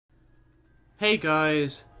Hey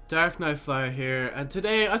guys, JosephniteFlyer here, and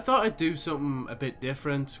today I thought I'd do something a bit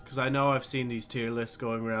different, because I know I've seen these tier lists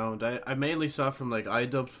going around. I mainly saw from like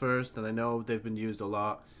iDubbbz first, and I know they've been used a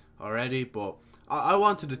lot already, but I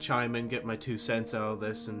wanted to chime in, get my 2 cents out of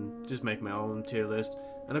this, and just make my own tier list.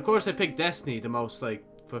 And of course I picked Destiny, the most like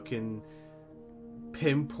fucking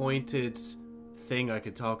pinpointed thing I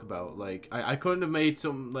could talk about. Like, I couldn't have made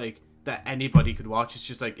something like that anybody could watch. It's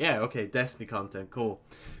just like, yeah, okay, Destiny content, cool.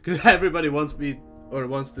 Because everybody wants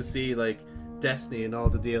to see like Destiny and all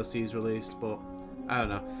the DLCs released, but I don't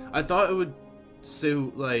know. I thought it would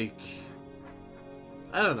suit, like,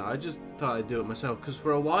 I don't know, I just thought I'd do it myself, because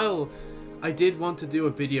for a while I did want to do a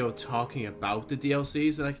video talking about the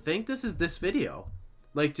DLCs, and I think this is this video.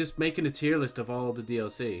 Like, just making a tier list of all the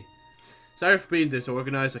DLC. Sorry for being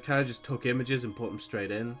disorganized, I kind of just took images and put them straight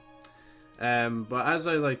in. But as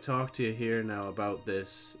I like talk to you here now about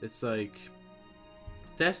this, it's like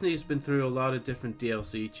Destiny's been through a lot of different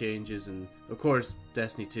DLC changes, and of course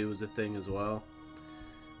Destiny 2 is a thing as well.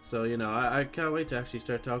 So, you know, I can't wait to actually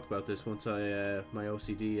start talking about this once my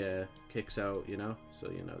OCD kicks out, you know. So,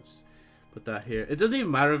 you know, just put that here. It doesn't even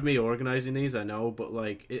matter of me organizing these, I know, but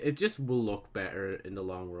like it just will look better in the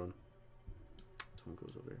long run. This one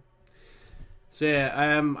goes over here. So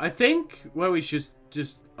yeah, I think where we should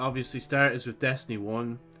just obviously start is with Destiny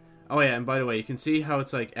 1. Oh yeah, and by the way, you can see how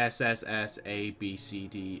it's like S, S, S, A, B, C,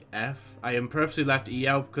 D, F. I am purposely left E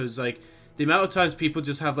out because like the amount of times people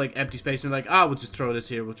just have like empty space and they're like, ah, we'll just throw this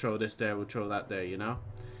here, we'll throw this there, we'll throw that there, you know?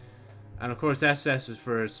 And of course SS is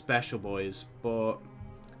for special boys, but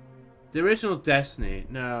the original Destiny,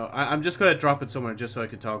 now I'm just going to drop it somewhere just so I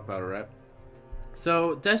can talk about it, right?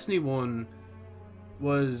 So Destiny 1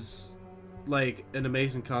 was like an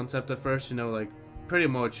amazing concept at first, you know, like pretty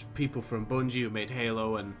much people from Bungie who made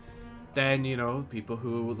Halo, and then, you know, people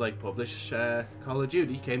who like publish Call of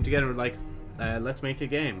Duty came together and were like, let's make a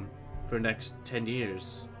game for the next 10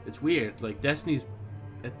 years. It's weird, like Destiny's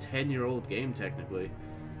a 10-year-old game technically,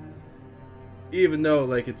 even though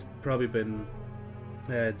like it's probably been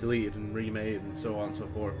deleted and remade and so on and so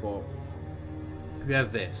forth. But we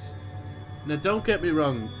have this. Now don't get me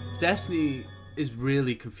wrong, Destiny is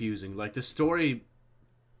really confusing. Like, the story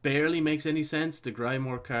barely makes any sense. The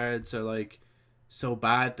Grimoire cards are like so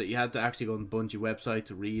bad that you had to actually go on the Bungie website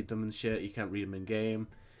to read them and shit. You can't read them in game.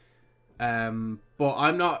 But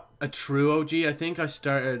I'm not a true OG. I think I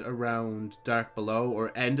started around Dark Below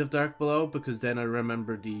or end of Dark Below, because then I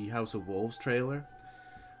remember the House of Wolves trailer.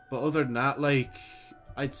 But other than that, like,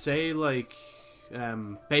 I'd say like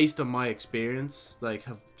based on my experience, like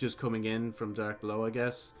have just coming in from Dark Below, I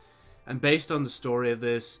guess. And based on the story of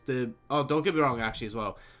this, oh, don't get me wrong, actually, as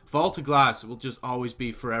well, Vault of Glass will just always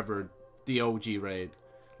be forever the OG raid.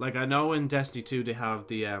 Like, I know in Destiny 2 they have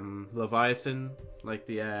the Leviathan, like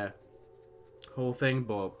the whole thing,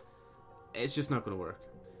 but it's just not going to work.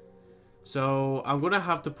 So I'm going to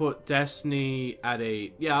have to put Destiny at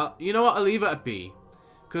a, yeah, you know what, I'll leave it at B.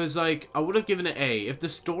 Because, like, I would have given it A if the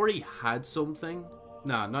story had something.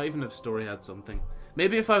 Nah, not even if the story had something.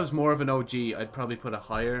 Maybe if I was more of an OG, I'd probably put it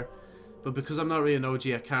higher. But because I'm not really an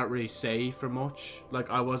OG, I can't really say for much.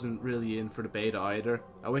 Like, I wasn't really in for the beta either.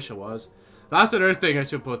 I wish I was. That's another thing I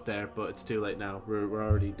should put there, but it's too late now. We're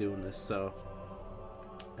already doing this, so.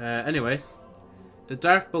 Anyway. The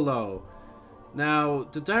Dark Below. Now,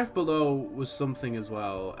 the Dark Below was something as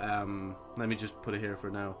well. Let me just put it here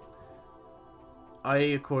for now. I,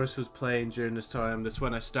 of course, was playing during this time. That's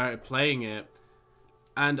when I started playing it.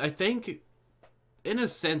 And I think, in a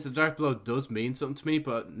sense, the Dark Below does mean something to me,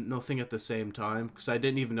 but nothing at the same time, because I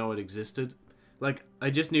didn't even know it existed. Like,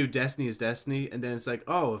 I just knew Destiny is Destiny, and then it's like,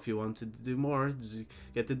 oh, if you wanted to do more,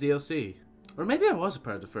 get the DLC. Or maybe I was a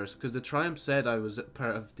part of the first, because the Triumph said I was a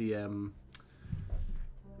part of the,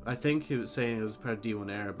 I think he was saying it was part of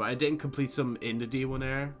D1 Era, but I didn't complete some in the D1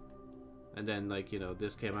 Era. And then, like, you know,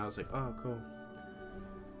 this came out, it's like, oh, cool.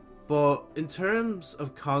 But in terms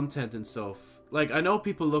of content and stuff, like, I know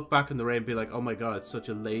people look back on the raid and be like, oh my god, it's such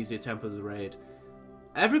a lazy attempt at the raid.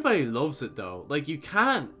 Everybody loves it though. Like, you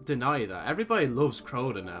can't deny that. Everybody loves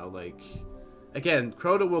Crota now. Like, again,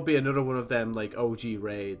 Crota will be another one of them, like, OG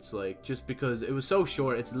raids. Like, just because it was so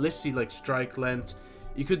short, it's literally like strike length.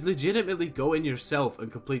 You could legitimately go in yourself and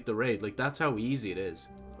complete the raid. Like, that's how easy it is.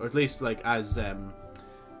 Or at least, like, as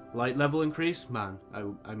light level increase. Man,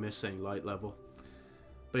 I miss saying light level.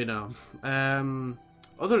 But, you know,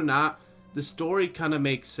 other than that, the story kind of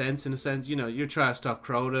makes sense in a sense. You know, you're trying to stop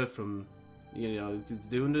Crota from, you know,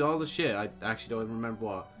 doing all the shit. I actually don't even remember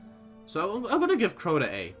what. So I'm going to give Crota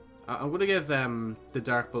A. I'm going to give the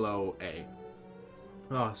Dark Below A.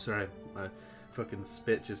 Oh, sorry. My fucking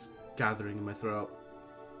spit just gathering in my throat.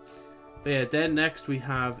 But yeah, then next we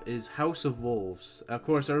have is House of Wolves. Of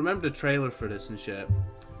course, I remember the trailer for this and shit.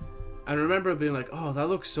 And I remember being like, oh, that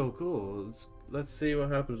looks so cool. Let's see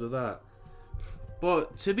what happens with that.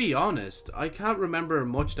 But to be honest, I can't remember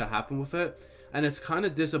much that happened with it. And it's kind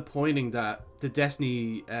of disappointing that the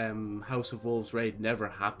Destiny House of Wolves raid never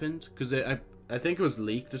happened. Because I think it was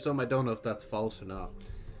leaked or something. I don't know if that's false or not.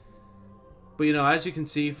 But, you know, as you can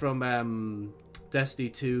see from Destiny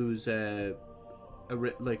 2's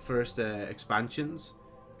like first expansions,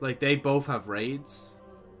 like they both have raids.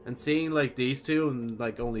 And seeing like these two and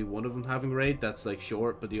like only one of them having a raid that's like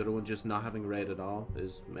short, but the other one just not having a raid at all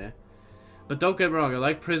is meh. But don't get me wrong, I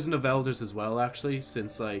like Prison of Elders as well actually,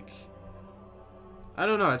 since like I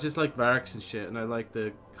don't know, I just like barracks and shit, and I like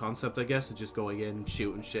the concept, I guess, of just going in,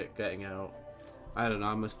 shooting shit, getting out. I don't know,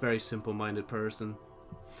 I'm a very simple-minded person.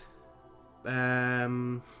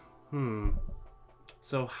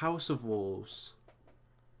 So House of Wolves.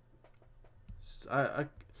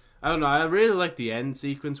 I don't know, I really like the end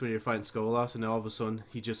sequence when you're fighting Skolas and all of a sudden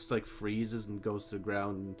he just like freezes and goes to the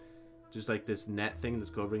ground and just like this net thing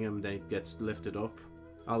that's covering him and then he gets lifted up.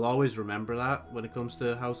 I'll always remember that when it comes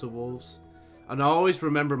to House of Wolves. And I always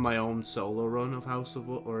remember my own solo run of House of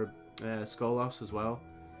Wolves, or Skolas as well.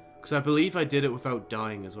 Because I believe I did it without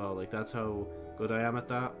dying as well, like that's how good I am at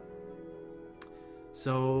that.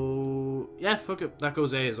 So, yeah, fuck it, that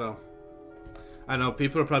goes A as well. I know,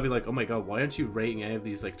 people are probably like, oh my god, why aren't you rating any of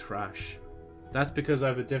these like trash? That's because I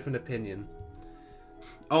have a different opinion.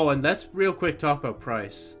 Oh, and let's real quick talk about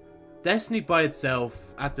price. Destiny by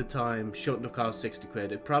itself, at the time, shouldn't have cost 60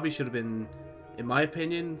 quid. It probably should have been, in my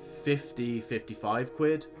opinion, 50, 55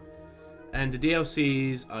 quid. And the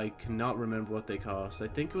DLCs, I cannot remember what they cost. I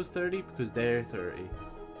think it was 30, because they're 30.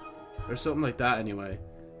 Or something like that anyway.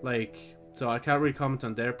 Like, so I can't really comment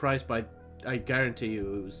on their price, but I guarantee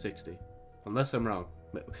you it was 60. Unless I'm wrong.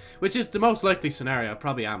 Which is the most likely scenario. I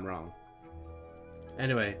probably am wrong.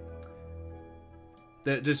 Anyway.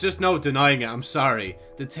 There's just no denying it. I'm sorry.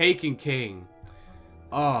 The Taken King.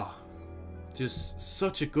 Oh. Just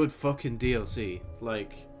such a good fucking DLC.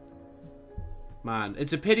 Like. Man.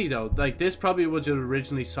 It's a pity though. Like this probably would have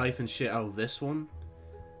originally siphoned shit out of this one.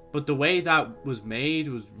 But the way that was made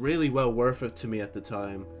was really well worth it to me at the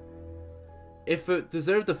time. If it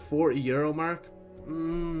deserved the €40 mark.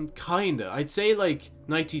 Kinda. I'd say like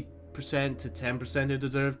 90% to 10% it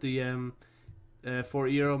deserved the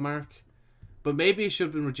 €40 mark. But maybe it should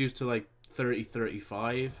have been reduced to like 30,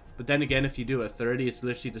 35. But then again, if you do it at 30, it's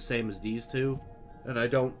literally the same as these two. And I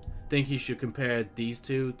don't think you should compare these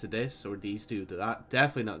two to this or these two to that.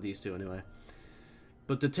 Definitely not these two anyway.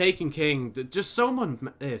 But the Taken King, just so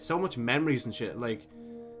much memories and shit. Like,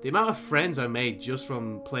 the amount of friends I made just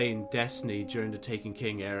from playing Destiny during the Taken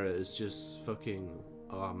King era is just fucking...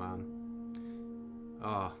 Oh, man.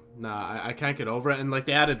 Oh, nah, I can't get over it. And, like,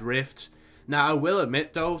 they added Rift. Now, I will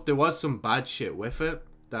admit, though, there was some bad shit with it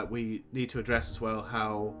that we need to address as well.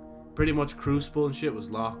 How pretty much Crucible and shit was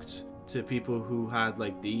locked to people who had,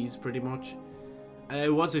 like, these, pretty much. And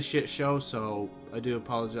it was a shit show, so I do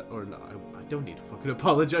apologize. Or, no, I don't need to fucking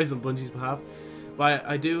apologize on Bungie's behalf. But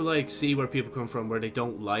I do like see where people come from where they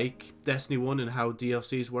don't like Destiny 1 and how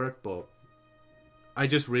DLCs work, but I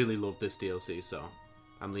just really love this DLC, so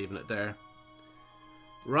I'm leaving it there.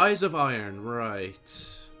 Rise of Iron,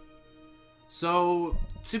 right. So,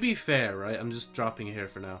 to be fair, right, I'm just dropping it here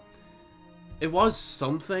for now. It was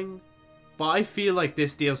something, but I feel like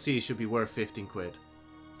this DLC should be worth 15 quid.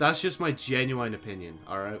 That's just my genuine opinion,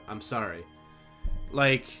 alright? I'm sorry.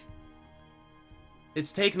 Like...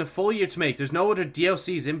 It's taken a full year to make. There's no other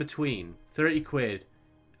DLCs in between. 30 quid.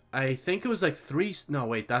 I think it was like 3... No,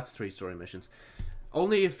 wait, that's 3 story missions.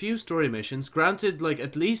 Only a few story missions. Granted, like,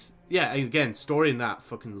 at least... Yeah, again, story in that.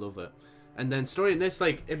 Fucking love it. And then story in this,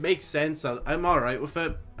 like, it makes sense. I'm alright with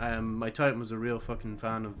it. My Titan was a real fucking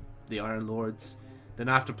fan of the Iron Lords. Then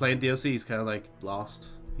after playing DLC, he's kind of, like, lost.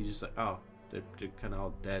 He's just like, oh, they're kind of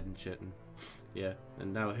all dead and shit. And yeah.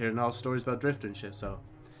 And now hearing all stories about Drifter and shit, so...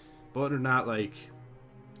 But other than that, like...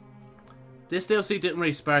 This DLC didn't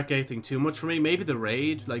really spark anything too much for me. Maybe the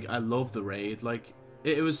raid. Like, I love the raid. Like,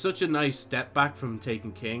 it was such a nice step back from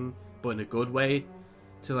Taken King, but in a good way.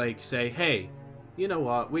 To, like, say, hey, you know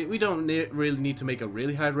what? We don't really need to make a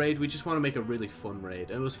really hard raid. We just want to make a really fun raid.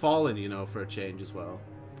 And it was Fallen, you know, for a change as well.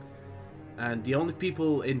 And the only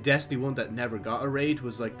people in Destiny 1 that never got a raid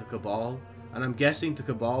was, like, the Cabal. And I'm guessing the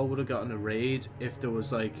Cabal would have gotten a raid if there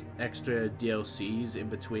was, like, extra DLCs in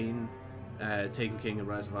between Taken King and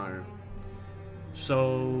Rise of Iron.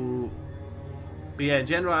 So, but yeah, in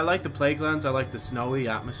general, I like the Plaguelands. I like the snowy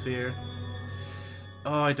atmosphere.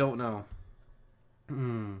 Oh, I don't know.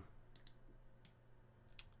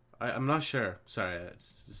 I'm not sure. Sorry,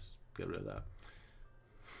 let's just get rid of that.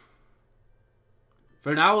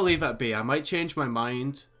 For now, I'll leave it at B. I might change my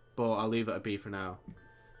mind, but I'll leave it at B for now.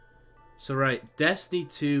 So, right, Destiny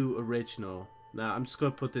 2 Original. Now, I'm just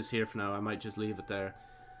going to put this here for now. I might just leave it there.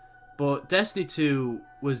 But Destiny 2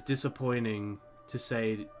 was disappointing, to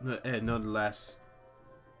say nonetheless.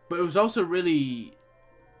 But it was also really...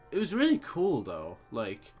 It was really cool, though.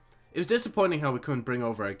 Like, it was disappointing how we couldn't bring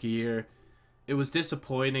over our gear. It was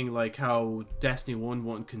disappointing, like, how Destiny 1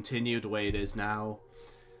 wouldn't continue the way it is now.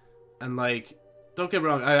 And, like... Don't get me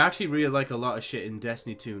wrong, I actually really like a lot of shit in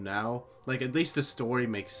Destiny 2 now. Like, at least the story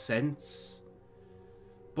makes sense.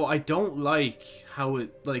 But I don't like how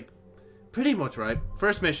it, like, pretty much, right?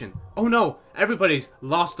 First mission. Oh no, everybody's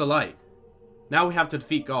lost a light. Now we have to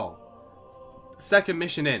defeat Gaul. Second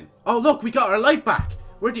mission in. Oh look, we got our light back.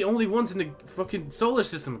 We're the only ones in the fucking solar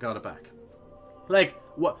system that got it back. Like,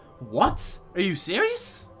 what? Are you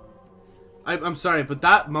serious? I'm sorry, but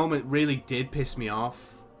that moment really did piss me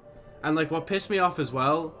off. And, like, what pissed me off as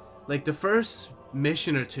well, like, the first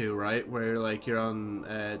mission or two, right, where, like, you're on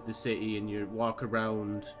the city and you walk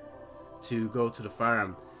around to go to the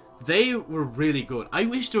farm, they were really good. I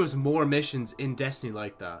wish there was more missions in Destiny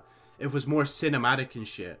like that. It was more cinematic and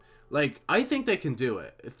shit. Like, I think they can do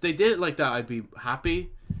it. If they did it like that, I'd be happy.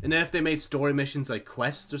 And then if they made story missions like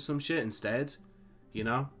quests or some shit instead, you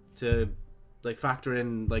know, to, like, factor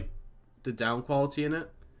in, like, the down quality in it.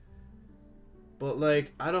 But,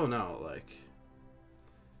 like, I don't know, like,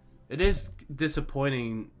 it is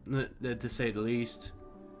disappointing, to say the least.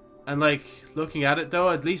 And, like, looking at it, though,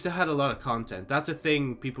 at least it had a lot of content. That's a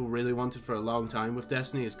thing people really wanted for a long time with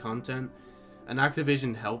Destiny, is content. And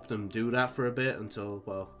Activision helped them do that for a bit until,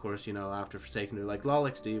 well, of course, you know, after Forsaken, they're like, lol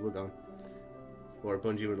XD, we're gone. Or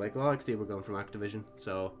Bungie were like, lol XD, we're going from Activision.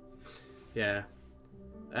 So, yeah.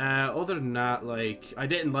 Other than that, like, I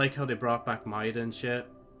didn't like how they brought back Maida and shit.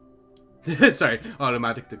 Sorry,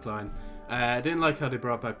 automatic decline. I didn't like how they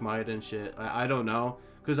brought back Maida and shit. I don't know.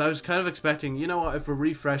 Because I was kind of expecting, you know what, if we're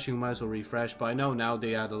refreshing, we might as well refresh. But I know now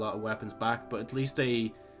they add a lot of weapons back. But at least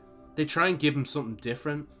they try and give them something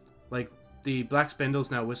different. Like, the Black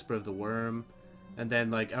Spindle's now Whisper of the Worm. And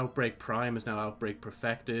then, like, Outbreak Prime is now Outbreak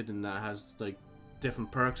Perfected. And that has, like,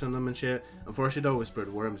 different perks on them and shit. Unfortunately, though, Whisper of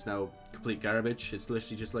the Worm is now complete garbage. It's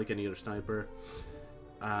literally just like any other sniper.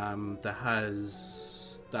 That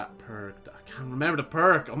has... that perk. I can't remember the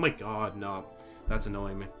perk. Oh my god, no. That's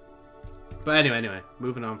annoying me. But anyway,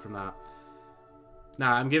 moving on from that.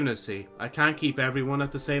 Nah, I'm giving it a C. I can't keep everyone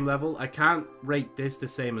at the same level. I can't rate this the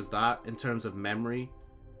same as that in terms of memory.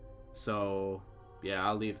 So, yeah,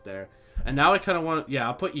 I'll leave it there. And now I kind of want... yeah,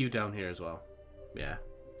 I'll put you down here as well. Yeah.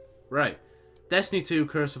 Right. Destiny 2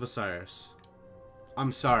 Curse of Osiris.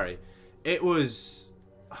 I'm sorry. It was...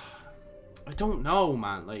 I don't know,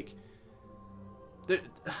 man. Like...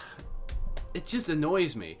 it just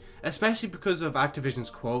annoys me, especially because of Activision's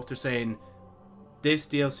quote. They're saying this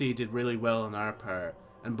DLC did really well on our part,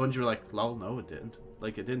 and Bungie were like, lol, no it didn't.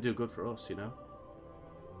 Like, it didn't do good for us, you know.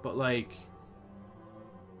 But, like,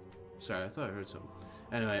 sorry, I thought I heard something.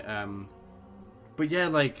 Anyway, but yeah,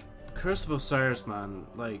 like, Curse of Osiris, man,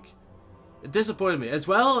 like, it disappointed me, as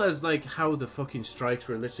well as, like, how the fucking strikes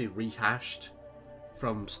were literally rehashed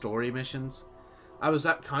from story missions. I was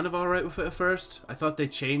kind of alright with it at first. I thought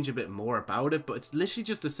they'd change a bit more about it, but it's literally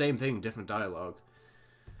just the same thing, different dialogue.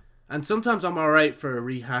 And sometimes I'm alright for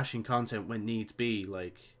rehashing content when needs be,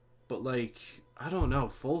 like, but, like, I don't know,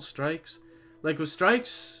 full strikes? Like, with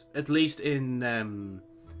strikes, at least in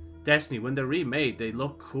Destiny, when they're remade, they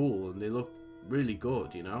look cool and they look really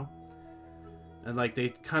good, you know? And, like, they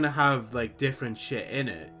kind of have, like, different shit in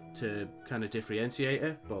it to kind of differentiate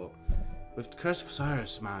it, but... with Curse of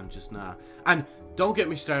Osiris, man, just nah. And don't get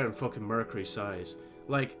me started on fucking Mercury size.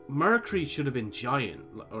 Like, Mercury should have been giant.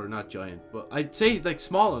 Or not giant, but I'd say, like,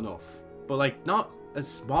 small enough. But, like, not as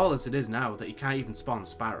small as it is now that you can't even spawn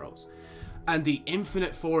sparrows. And the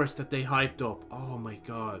Infinite Forest that they hyped up. Oh my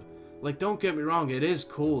god. Like, don't get me wrong, it is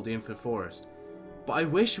cool, the Infinite Forest. But I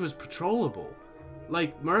wish it was patrollable.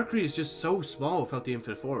 Like, Mercury is just so small without the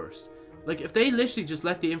Infinite Forest. Like, if they literally just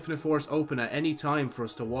let the Infinite Forest open at any time for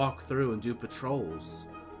us to walk through and do patrols,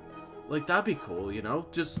 like, that'd be cool, you know?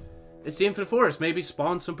 Just, it's the Infinite Forest. Maybe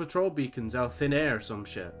spawn some patrol beacons out of thin air or some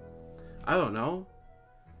shit. I don't know.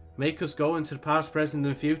 Make us go into the past, present,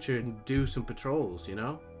 and the future and do some patrols, you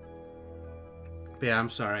know? But yeah, I'm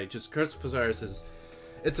sorry. Just Curse of Osiris is...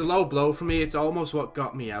 it's a low blow for me. It's almost what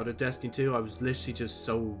got me out of Destiny 2. I was literally just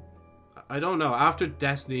so... I don't know. After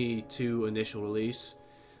Destiny 2 initial release...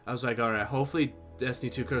 I was like, alright, hopefully Destiny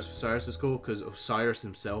 2 Curse of Osiris is cool, because Osiris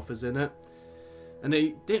himself is in it. And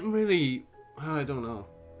they didn't really... I don't know.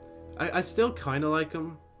 I still kind of like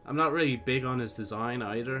him. I'm not really big on his design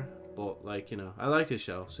either, but like, you know, I like his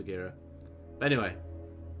show, Sugira. But anyway,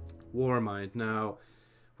 Warmind. Now,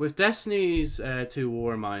 with Destiny's 2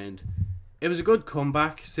 Warmind, it was a good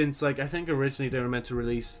comeback since, like, I think originally they were meant to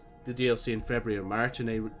release the DLC in February or March, and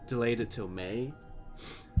they delayed it till May,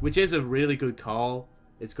 which is a really good call.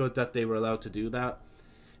 It's good that they were allowed to do that.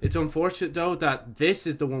 It's unfortunate, though, that this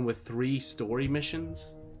is the one with 3 story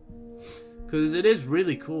missions. Because it is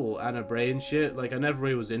really cool, Anna Bray and shit. Like, I never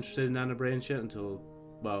really was interested in Anna Bray and shit until,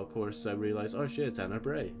 well, of course, I realized, oh shit, it's Anna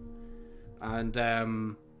Bray. And,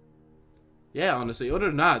 yeah, honestly, other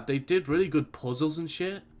than that, they did really good puzzles and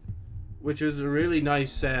shit. Which was a really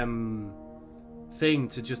nice, thing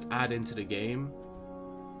to just add into the game.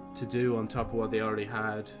 To do on top of what they already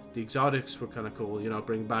had. The exotics were kind of cool, you know,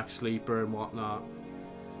 bring back Sleeper and whatnot.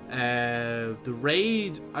 The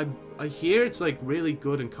raid, I hear it's like really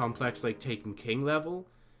good and complex, like Taken King level,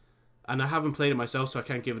 and I haven't played it myself, so I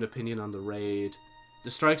can't give an opinion on the raid.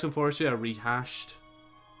 The strikes, unfortunately, are rehashed,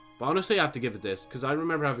 but honestly I have to give it this, because I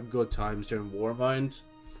remember having good times during Warmind,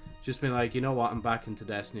 just being like, you know what, I'm back into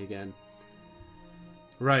Destiny again.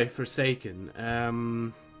 Right, Forsaken.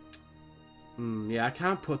 Yeah, I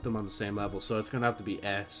can't put them on the same level, so it's gonna have to be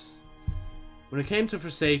S. When it came to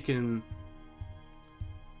Forsaken,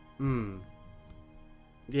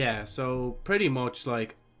 yeah, so pretty much,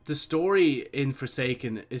 like, the story in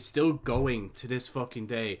Forsaken is still going to this fucking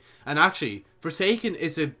day. And actually, Forsaken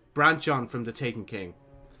is a branch on from the Taken King,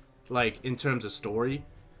 like, in terms of story,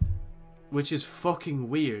 which is fucking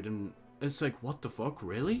weird. And it's like, what the fuck,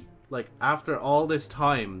 really? Like, after all this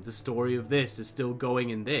time, the story of this is still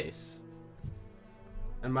going in this.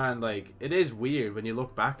 And man, like, it is weird when you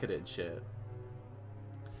look back at it and shit.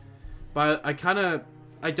 But I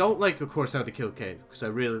don't like, of course, How to Kill Cade, because I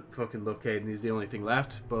really fucking love Cade and he's the only thing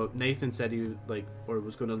left. But Nathan said he, like, or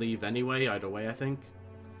was going to leave anyway, either way, I think.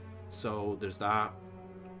 So, there's that.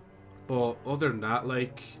 But other than that,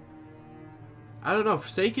 like, I don't know,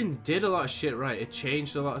 Forsaken did a lot of shit right. It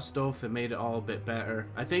changed a lot of stuff, it made it all a bit better.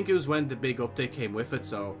 I think it was when the big update came with it,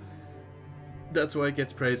 so that's why it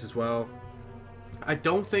gets praised as well. I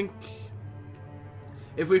don't think,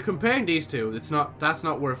 if we're comparing these two, that's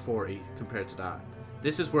not worth 40 compared to that.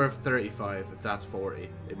 This is worth 35 if that's 40,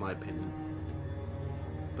 in my opinion.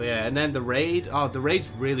 But yeah, and then the raid, oh, the raid's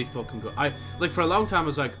really fucking good. Like, for a long time I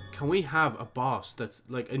was like, can we have a boss that's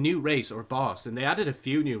like a new race or boss? And they added a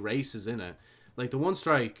few new races in it. Like, the One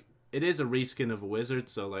Strike, it is a reskin of a wizard,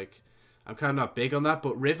 so like, I'm kind of not big on that.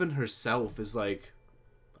 But Riven herself is like,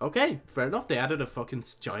 okay, fair enough. They added a fucking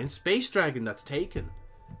giant space dragon that's taken.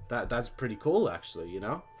 That's pretty cool, actually, you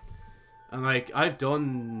know? And like, I've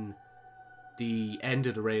done the end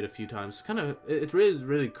of the raid a few times. Kind of, it really is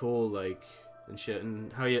really cool, like, and shit.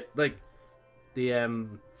 And how you, like, the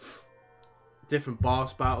different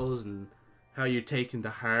boss battles and how you're taking the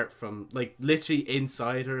heart from, like, literally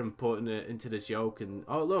inside her and putting it into this yoke. And,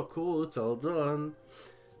 oh, look, cool, it's all done.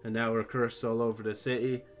 And now we're cursed all over the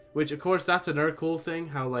city. Which, of course, that's another cool thing.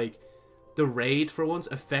 How, like, the raid, for once,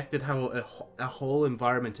 affected how a whole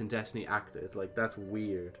environment in Destiny acted. Like, that's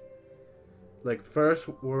weird. Like, first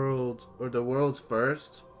world, or the world's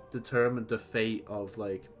first, determined the fate of,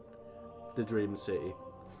 like, the Dream City.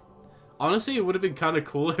 Honestly, it would have been kind of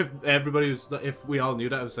cool if everybody was, if we all knew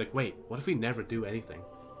that. I was like, wait, what if we never do anything?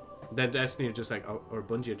 Then Destiny are just like, oh, or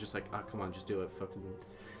Bungie are just like, ah, oh, come on, just do it. Fucking,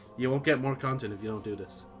 you won't get more content if you don't do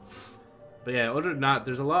this. But yeah, other than that,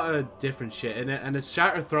 there's a lot of different shit in it. And it's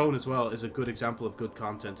Shattered Throne as well is a good example of good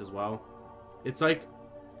content as well. It's like,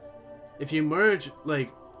 if you merge,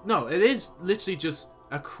 like, no, it is literally just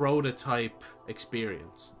a Crota type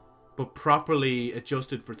experience. But properly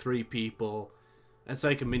adjusted for 3 people. It's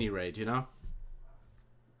like a mini raid, you know?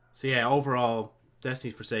 So yeah, overall,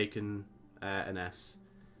 Destiny Forsaken, an S.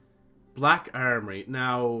 Black Armory.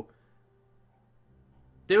 Now,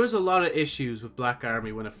 there was a lot of issues with Black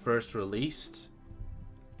Armory when it first released.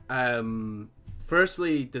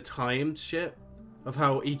 Firstly, the timed shit of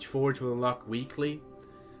how each forge will unlock weekly.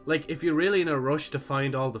 Like, if you're really in a rush to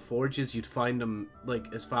find all the forges, you'd find them,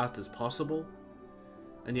 like, as fast as possible.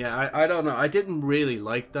 And yeah, I don't know, I didn't really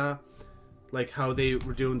like that. Like, how they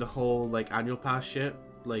were doing the whole, like, annual pass shit.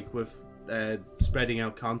 Like, with spreading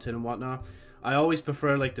out content and whatnot. I always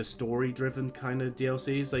prefer, like, the story-driven kind of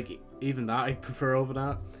DLCs. Like, even that I prefer over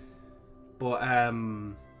that. But, I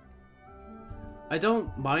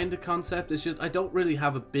don't mind the concept. It's just, I don't really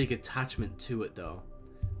have a big attachment to it, though.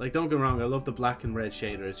 Like, don't get me wrong, I love the black and red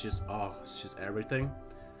shader. It's just, oh, it's just everything.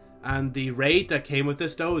 And the raid that came with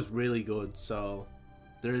this, though, is really good. So,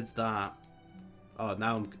 there's that. Oh,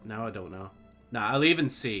 now I don't know. Nah, I'll even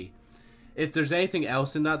see. if there's anything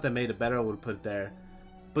else in that made it better, I would have put it there.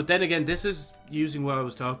 But then again, this is using what I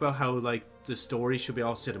was talking about, how like the story should be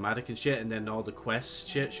all cinematic and shit, and then all the quest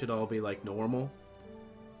shit should all be like normal.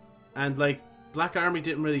 And like Black Army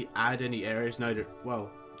didn't really add any areas neither. Well,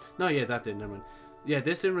 no, yeah, that didn't. Never mind. Yeah,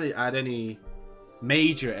 this didn't really add any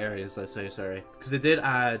major areas, let's say, sorry, because they did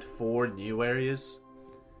add 4 new areas,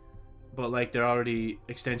 but like they're already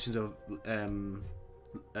extensions of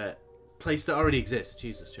place that already exists.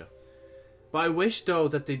 Jesus, Joe. But I wish though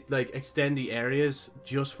that they'd like extend the areas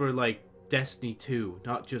just for like Destiny 2,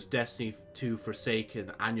 not just Destiny 2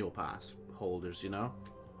 Forsaken annual pass holders, you know?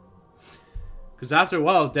 Because after a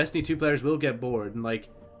while, Destiny 2 players will get bored, and like,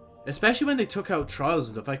 especially when they took out Trials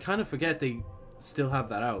and stuff, I kind of forget they still have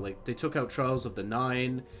that out. Like, they took out Trials of the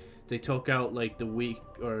 9, they took out like the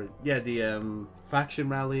faction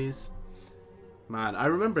rallies. Man, I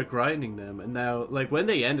remember grinding them, and now, like, when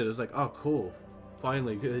they ended, I was like, oh, cool.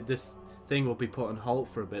 Finally, this thing will be put on halt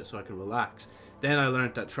for a bit so I can relax. Then I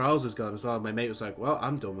learned that Trials is gone as well. My mate was like, well,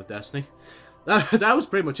 I'm done with Destiny. That was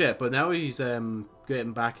pretty much it. But now he's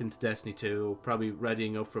getting back into Destiny 2, probably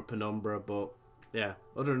readying up for Penumbra. But yeah,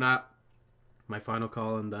 other than that, my final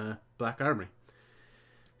call on the Black Army.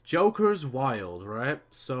 Joker's Wild, right?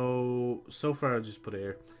 So far I'll just put it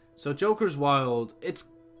here. So Joker's Wild, it's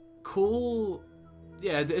cool.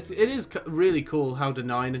 Yeah, it is really cool how the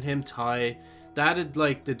 9 and him tie. They added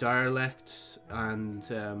like the dialect and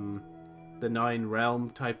the 9 realm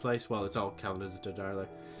type place. Well, it's all counted as the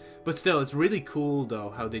dialect, but still, it's really cool though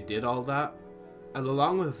how they did all that. And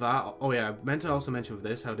along with that, oh yeah, I meant to also mention with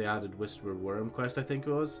this how they added Whisper Worm quest, I think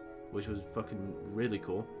it was, which was fucking really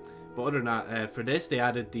cool. But other than that, for this they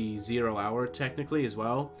added the 0 hour technically as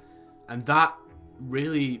well, and that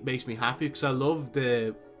really makes me happy because I love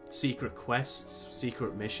the secret quests,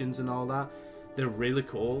 secret missions, and all that. They're really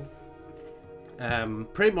cool.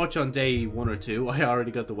 Pretty much on day 1 or 2, I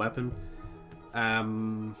already got the weapon.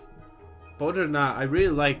 But other than that, I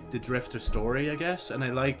really like the Drifter story, I guess, and I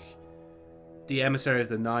like the Emissary of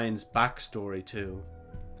the Nine's backstory too.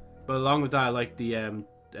 But along with that, I like the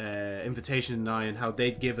Invitation to Nine, how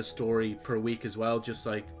they'd give a story per week as well, just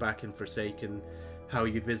like back in Forsaken, how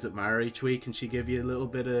you'd visit Mara each week and she'd give you a little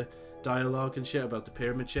bit of dialogue and shit about the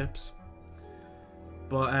pyramid ships.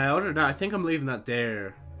 But other than that, I think I'm leaving that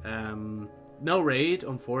there. No raid,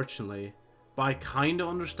 unfortunately, but I kind of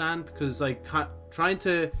understand, because like trying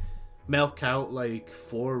to milk out like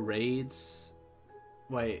 4 raids.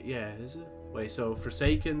 Wait, yeah, is it? Wait, so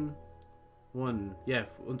Forsaken 1, yeah,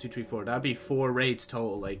 1, 2, 3, 4. That'd be 4 raids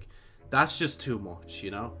total. Like, that's just too much,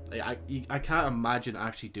 you know. I can't imagine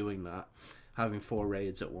actually doing that, having 4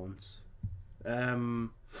 raids at once.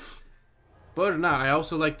 But other than that, I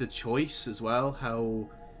also like the choice as well. How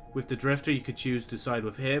with the Drifter you could choose to side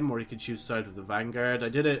with him, or you could choose to side with the Vanguard. I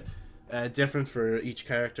did it different for each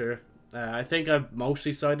character. I think I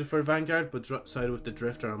mostly sided for Vanguard, but sided with the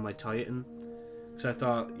Drifter on my Titan. Because I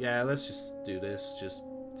thought, yeah, let's just do this, just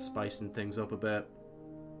spicing things up a bit.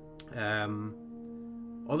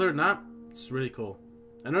 Other than that, it's really cool.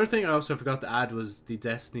 Another thing I also forgot to add was the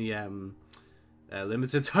Destiny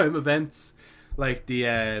limited time events, like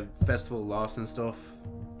the Festival of Lost and stuff.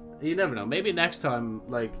 You never know, maybe next time,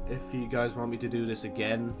 like, if you guys want me to do this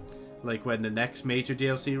again, like when the next major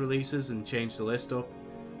DLC releases and change the list up,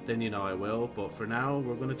 then you know I will. But for now,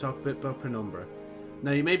 we're going to talk a bit about Penumbra.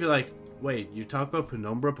 Now you may be like, wait, you talk about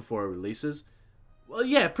Penumbra before it releases? Well,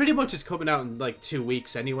 yeah, pretty much it's coming out in like 2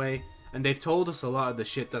 weeks anyway, and they've told us a lot of the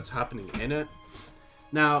shit that's happening in it.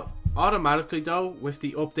 Now, automatically though, with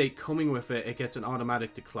the update coming with it, it gets an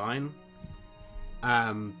automatic decline.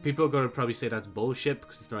 People are going to probably say that's bullshit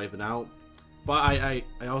because it's not even out. But I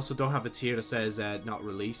also don't have a tier that says not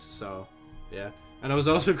released, so yeah. And I was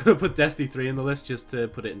also going to put Destiny 3 in the list just to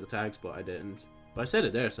put it in the tags, but I didn't. But I said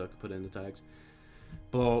it there so I could put it in the tags.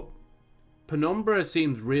 But Penumbra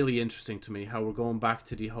seems really interesting to me, how we're going back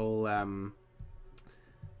to the whole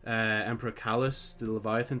Emperor Callus, the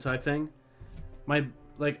Leviathan type thing.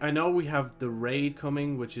 I know we have the raid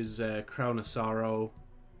coming, which is Crown of Sorrow,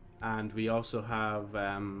 and we also have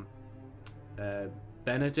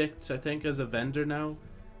Benedict, I think, as a vendor now,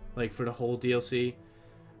 like for the whole DLC.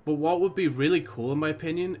 But what would be really cool, in my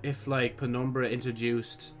opinion, if like Penumbra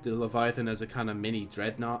introduced the Leviathan as a kind of mini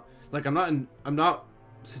dreadnought. Like, I'm not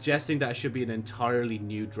suggesting that it should be an entirely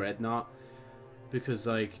new dreadnought, because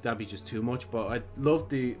like that'd be just too much. But I'd love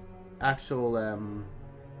the actual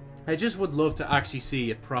I just would love to actually see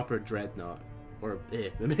a proper dreadnought, or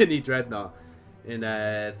a mini dreadnought in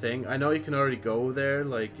a thing. I know you can already go there,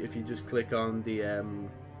 like if you just click on the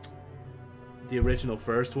original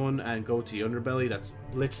first one and go to the underbelly, that's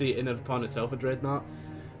literally in and upon itself a dreadnought.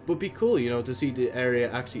 Would be cool, you know, to see the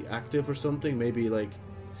area actually active or something. Maybe like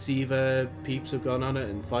Siva peeps have gone on it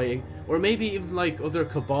and fighting, or maybe even like other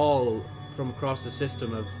Cabal from across the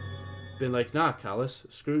system have been like, nah, Callus,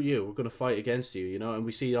 screw you, we're gonna fight against you, you know, and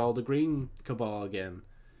we see all the green Cabal again.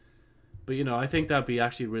 But you know, I think that'd be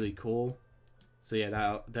actually really cool. So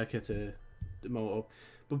yeah, that gets a emote up.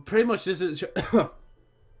 But pretty much this is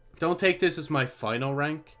don't take this as my final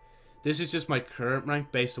rank. This is just my current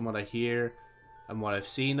rank based on what I hear and what I've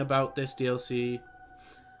seen about this DLC.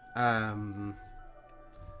 But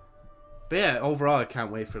yeah, overall I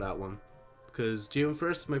can't wait for that one. Because June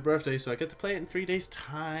 1st is my birthday, so I get to play it in 3 days'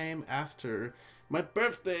 time after my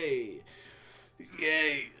birthday.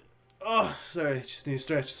 Yay! Oh, sorry, just need to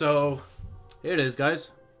stretch. So, here it is,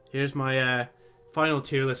 guys. Here's my final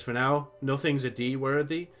tier list for now. Nothing's a D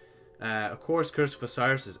worthy. Of course, Curse of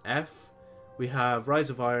Osiris is F. We have Rise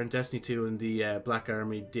of Iron, Destiny 2, and the Black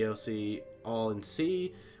Army DLC all in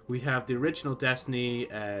C. We have the original Destiny,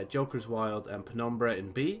 Joker's Wild, and Penumbra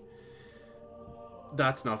in B.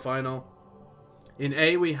 That's not final. In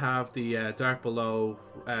A, we have the Dark Below,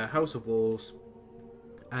 House of Wolves,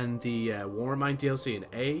 and the Warmind DLC in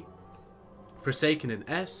A. Forsaken in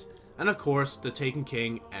S, and of course the Taken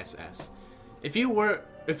King SS. If you were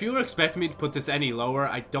expecting me to put this any lower,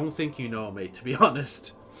 I don't think you know me, to be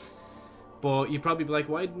honest. But you'd probably be like,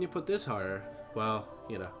 why didn't you put this higher? Well,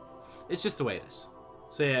 you know, it's just the way it is.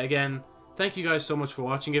 So yeah, again, thank you guys so much for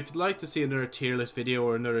watching. If you'd like to see another tier list video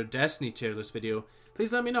or another Destiny tier list video,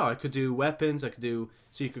 please let me know. I could do weapons, I could do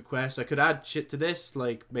secret quests, I could add shit to this,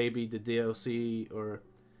 like maybe the DLC or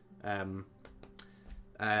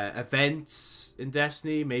events in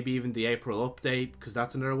Destiny, maybe even the April update, because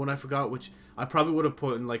that's another one I forgot, which I probably would have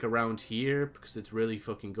put in like around here because it's really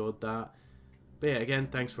fucking good, that. But yeah, again,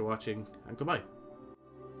 thanks for watching and goodbye.